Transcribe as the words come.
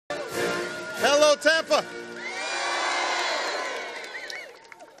Hello, Tampa.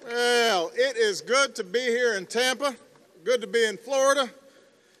 Well, it is good to be here in Tampa. Good to be in Florida.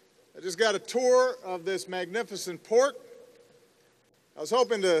 I just got a tour of this magnificent port. I was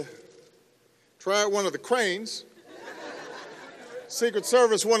hoping to try out one of the cranes. Secret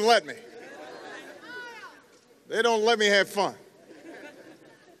Service wouldn't let me. They don't let me have fun.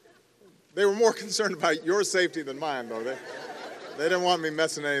 They were more concerned about your safety than mine, though. They didn't want me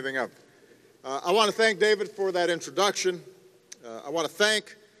messing anything up. I want to thank David for that introduction. I want to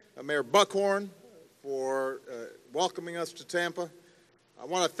thank Mayor Buckhorn for welcoming us to Tampa. I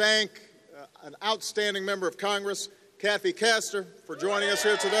want to thank an outstanding member of Congress, Kathy Castor, for joining us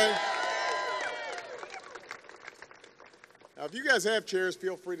here today. Now, if you guys have chairs,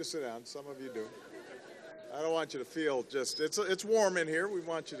 feel free to sit down. Some of you do. I don't want you to feel just, it's warm in here. We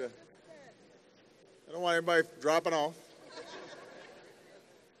want you to, I don't want anybody dropping off.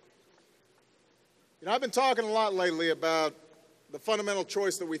 You know, I've been talking a lot lately about the fundamental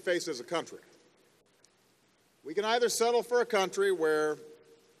choice that we face as a country. We can either settle for a country where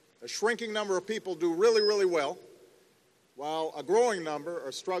a shrinking number of people do really, really well, while a growing number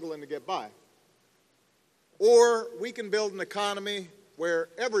are struggling to get by. Or we can build an economy where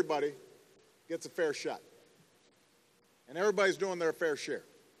everybody gets a fair shot. And everybody's doing their fair share.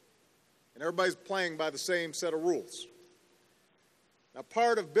 And everybody's playing by the same set of rules. Now,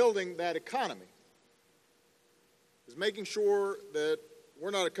 part of building that economy is making sure that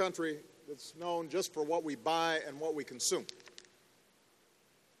we're not a country that's known just for what we buy and what we consume.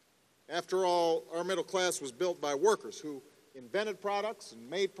 After all, our middle class was built by workers who invented products and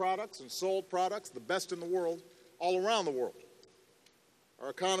made products and sold products, the best in the world, all around the world. Our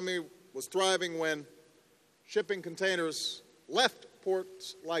economy was thriving when shipping containers left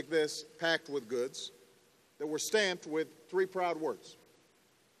ports like this packed with goods that were stamped with three proud words: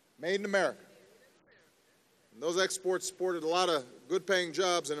 Made in America. And those exports supported a lot of good-paying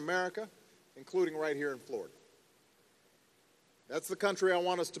jobs in America, including right here in Florida. That's the country I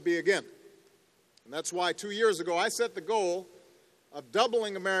want us to be again. And that's why 2 years ago I set the goal of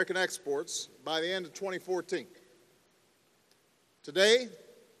doubling American exports by the end of 2014. Today,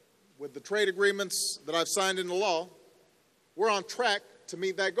 with the trade agreements that I've signed into law, we're on track to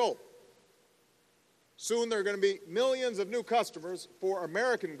meet that goal. Soon there are going to be millions of new customers for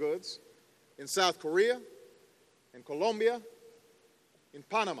American goods in South Korea, in Colombia, in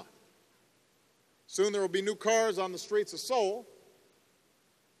Panama. Soon there will be new cars on the streets of Seoul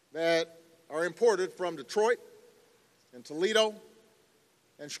that are imported from Detroit and Toledo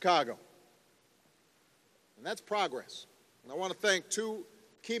and Chicago. And that's progress. And I want to thank two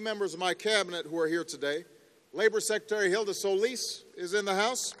key members of my cabinet who are here today. Labor Secretary Hilda Solis is in the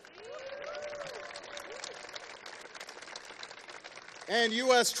House. And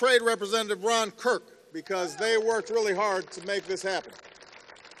U.S. Trade Representative Ron Kirk, because they worked really hard to make this happen.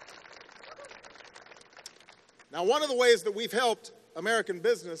 Now, one of the ways that we've helped American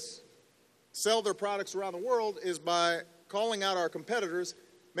business sell their products around the world is by calling out our competitors,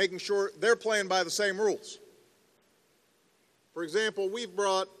 making sure they're playing by the same rules. For example, we've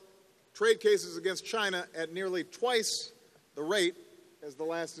brought trade cases against China at nearly twice the rate as the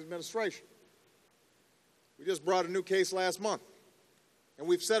last administration. We just brought a new case last month. And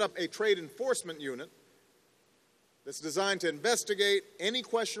we've set up a trade enforcement unit that's designed to investigate any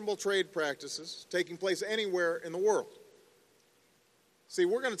questionable trade practices taking place anywhere in the world. See,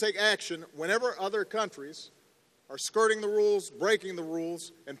 we're going to take action whenever other countries are skirting the rules, breaking the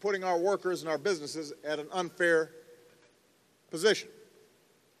rules, and putting our workers and our businesses at an unfair position.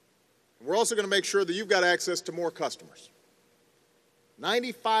 We're also going to make sure that you've got access to more customers.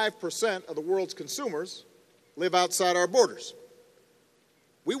 95% of the world's consumers live outside our borders.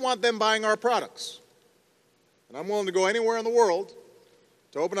 We want them buying our products. And I'm willing to go anywhere in the world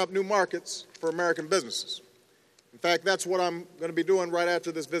to open up new markets for American businesses. In fact, that's what I'm going to be doing right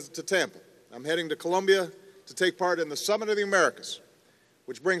after this visit to Tampa. I'm heading to Colombia to take part in the Summit of the Americas,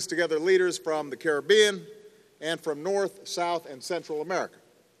 which brings together leaders from the Caribbean and from North, South, and Central America.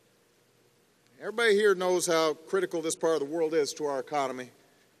 Everybody here knows how critical this part of the world is to our economy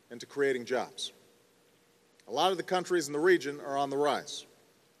and to creating jobs. A lot of the countries in the region are on the rise.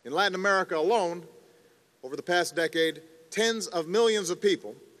 In Latin America alone, over the past decade, tens of millions of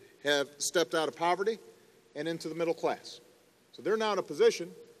people have stepped out of poverty and into the middle class. So they're now in a position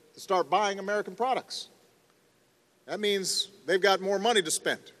to start buying American products. That means they've got more money to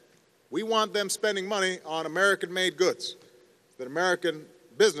spend. We want them spending money on American-made goods so that American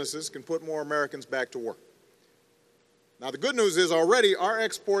businesses can put more Americans back to work. Now, the good news is already our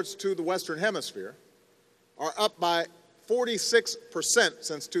exports to the Western Hemisphere are up by 46%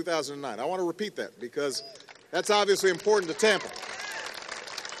 since 2009. I want to repeat that because that's obviously important to Tampa.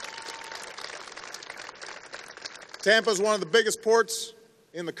 Tampa is one of the biggest ports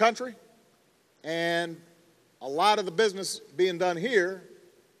in the country, and a lot of the business being done here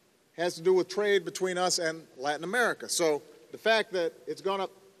has to do with trade between us and Latin America. So the fact that it's gone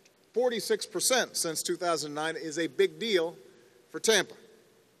up 46% since 2009 is a big deal for Tampa.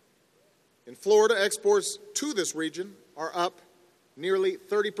 In Florida, exports to this region are up nearly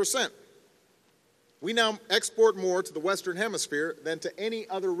 30%. We now export more to the Western Hemisphere than to any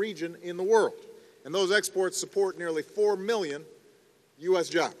other region in the world, and those exports support nearly 4 million U.S.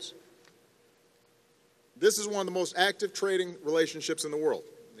 jobs. This is one of the most active trading relationships in the world,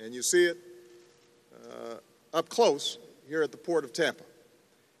 and you see it up close here at the Port of Tampa.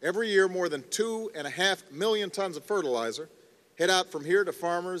 Every year, more than 2.5 million tons of fertilizer head out from here to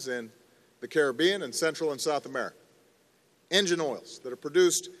farmers in the Caribbean and Central and South America. Engine oils that are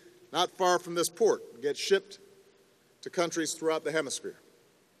produced not far from this port get shipped to countries throughout the hemisphere.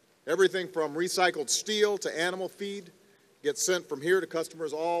 Everything from recycled steel to animal feed gets sent from here to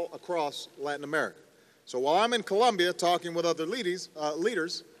customers all across Latin America. So while I'm in Colombia talking with other leaders,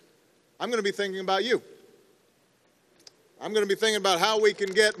 I'm going to be thinking about you. I'm going to be thinking about how we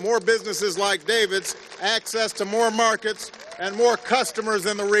can get more businesses like David's access to more markets and more customers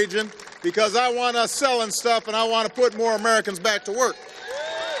in the region, because I want us selling stuff and I want to put more Americans back to work.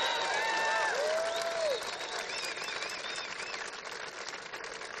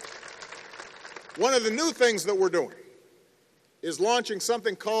 One of the new things that we're doing is launching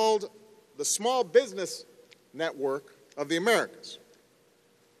something called the Small Business Network of the Americas.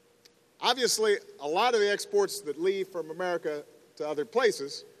 Obviously, a lot of the exports that leave from America to other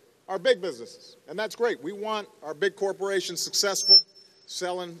places are big businesses, and that's great. We want our big corporations successful,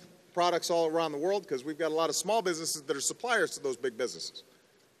 selling products all around the world, because we've got a lot of small businesses that are suppliers to those big businesses.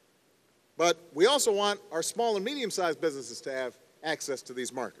 But we also want our small and medium-sized businesses to have access to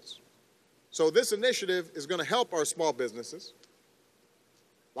these markets. So this initiative is going to help our small businesses,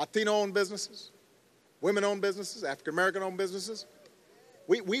 Latino-owned businesses, women-owned businesses, African-American-owned businesses.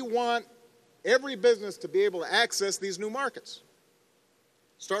 We want every business to be able to access these new markets,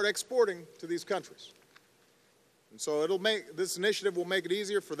 start exporting to these countries. And so this initiative will make it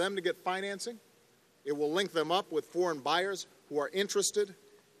easier for them to get financing. It will link them up with foreign buyers who are interested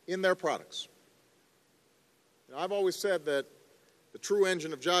in their products. Now, I've always said that the true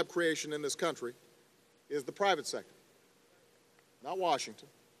engine of job creation in this country is the private sector, not Washington.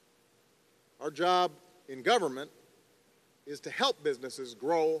 Our job in government is to help businesses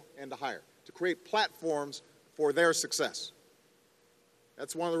grow and to hire, to create platforms for their success.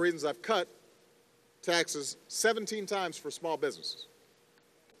 That's one of the reasons I've cut taxes 17 times for small businesses.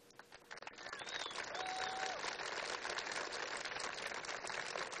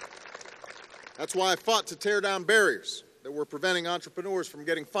 That's why I fought to tear down barriers that were preventing entrepreneurs from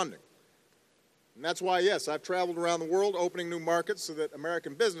getting funding. And that's why, yes, I've traveled around the world opening new markets so that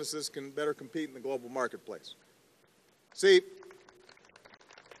American businesses can better compete in the global marketplace. See,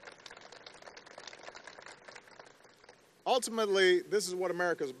 ultimately, this is what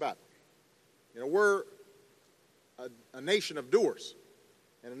America is about. You know, we're a nation of doers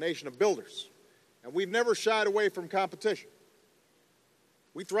and a nation of builders, and we've never shied away from competition.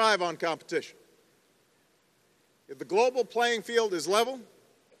 We thrive on competition. If the global playing field is level,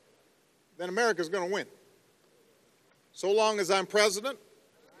 then America's going to win. So long as I'm president,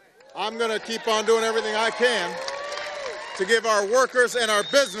 I'm going to keep on doing everything I can to give our workers and our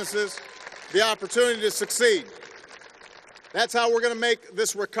businesses the opportunity to succeed. That's how we're going to make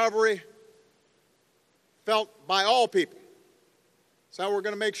this recovery felt by all people. It's how we're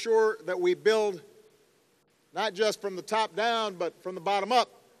going to make sure that we build not just from the top down, but from the bottom up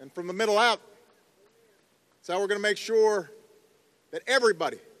and from the middle out. It's how we're going to make sure that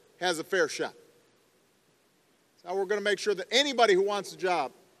everybody has a fair shot. It's how we're going to make sure that anybody who wants a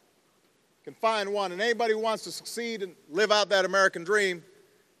job can find one, and anybody who wants to succeed and live out that American dream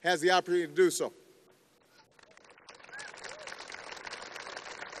has the opportunity to do so.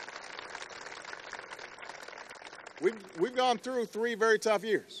 We've gone through 3 very tough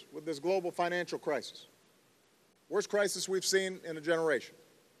years with this global financial crisis. Worst crisis we've seen in a generation.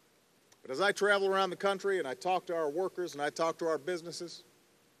 But as I travel around the country and I talk to our workers and I talk to our businesses,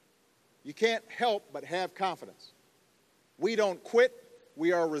 you can't help but have confidence. We don't quit.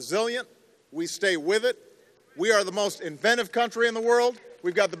 We are resilient. We stay with it. We are the most inventive country in the world.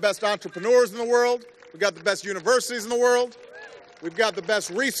 We've got the best entrepreneurs in the world. We've got the best universities in the world. We've got the best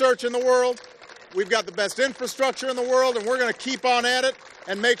research in the world. We've got the best infrastructure in the world, and we're going to keep on at it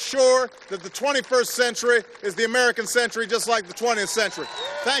and make sure that the 21st century is the American century, just like the 20th century.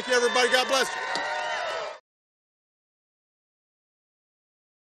 Thank you, everybody. God bless you.